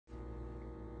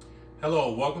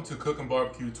Hello, welcome to Cook and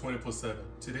Barbecue 24/7.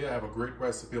 Today I have a great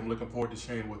recipe I'm looking forward to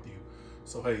sharing with you.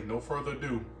 So hey, no further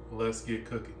ado, let's get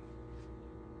cooking.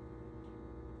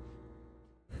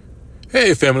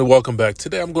 Hey family, welcome back.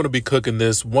 Today I'm going to be cooking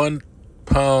this 1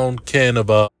 pound can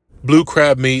of blue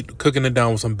crab meat, cooking it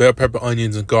down with some bell pepper,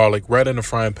 onions, and garlic right in the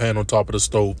frying pan on top of the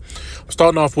stove. I'm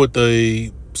starting off with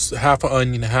a half an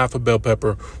onion, half a bell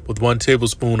pepper with 1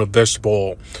 tablespoon of vegetable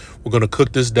oil. We're going to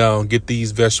cook this down, get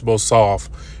these vegetables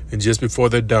soft, and just before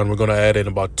they're done, we're going to add in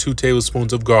about 2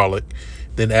 tablespoons of garlic,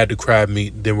 then add the crab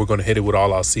meat, then we're going to hit it with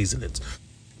all our seasonings.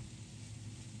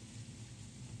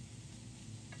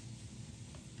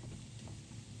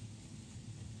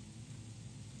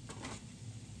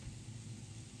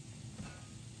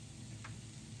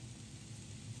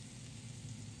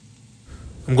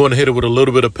 I'm going to hit it with a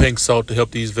little bit of pink salt to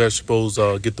help these vegetables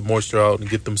get the moisture out and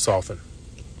get them softened.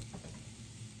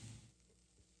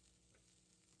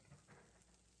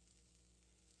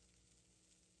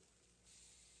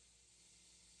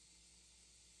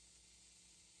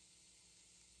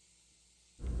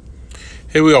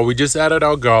 Here we are. We just added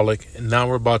our garlic, and now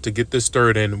we're about to get this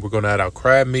stirred in. We're going to add our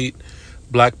crab meat,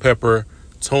 black pepper,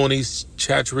 Tony's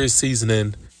Chachery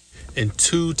seasoning, and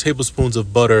 2 tablespoons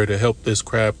of butter to help this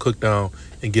crab cook down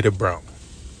and get it brown.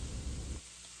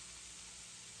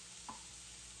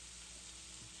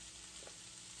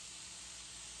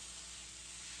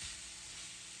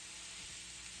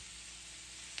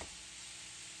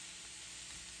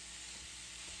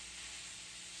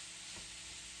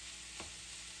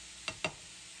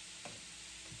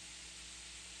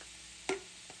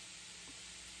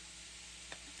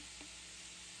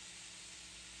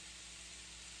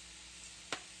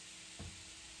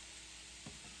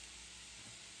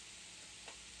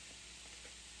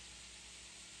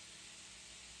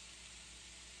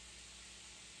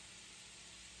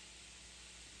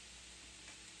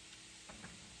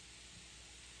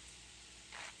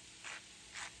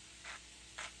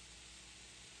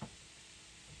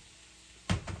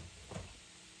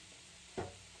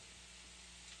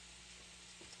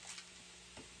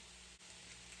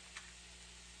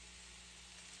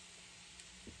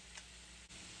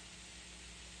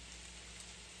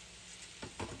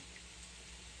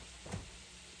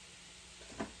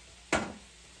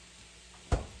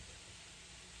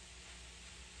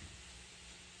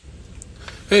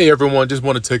 Hey everyone, just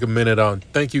want to take a minute out.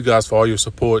 Thank you guys for all your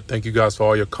support. Thank you guys for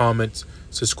all your comments,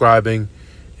 subscribing,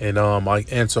 and I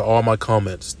answer all my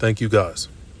comments. Thank you guys.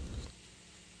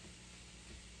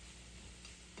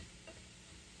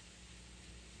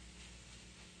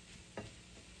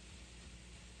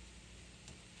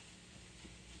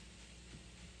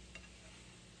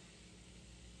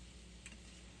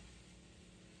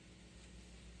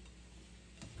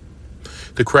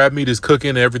 The crab meat is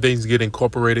cooking. Everything's getting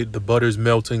incorporated. The butter's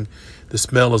melting. The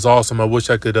smell is awesome. I wish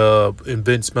I could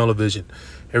invent smell-o-vision.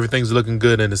 Everything's looking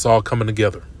good, and it's all coming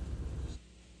together.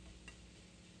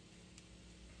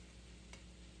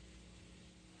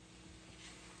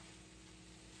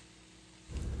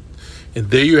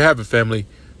 And there you have it, family.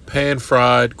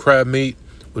 Pan-fried crab meat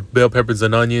with bell peppers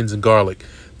and onions and garlic.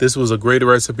 This was a great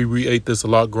recipe. We ate this a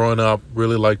lot growing up.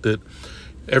 Really liked it.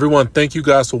 Everyone, thank you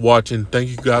guys for watching. Thank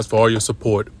you guys for all your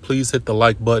support. Please hit the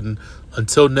like button.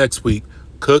 Until next week,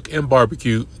 cook and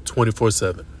barbecue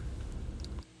 24/7.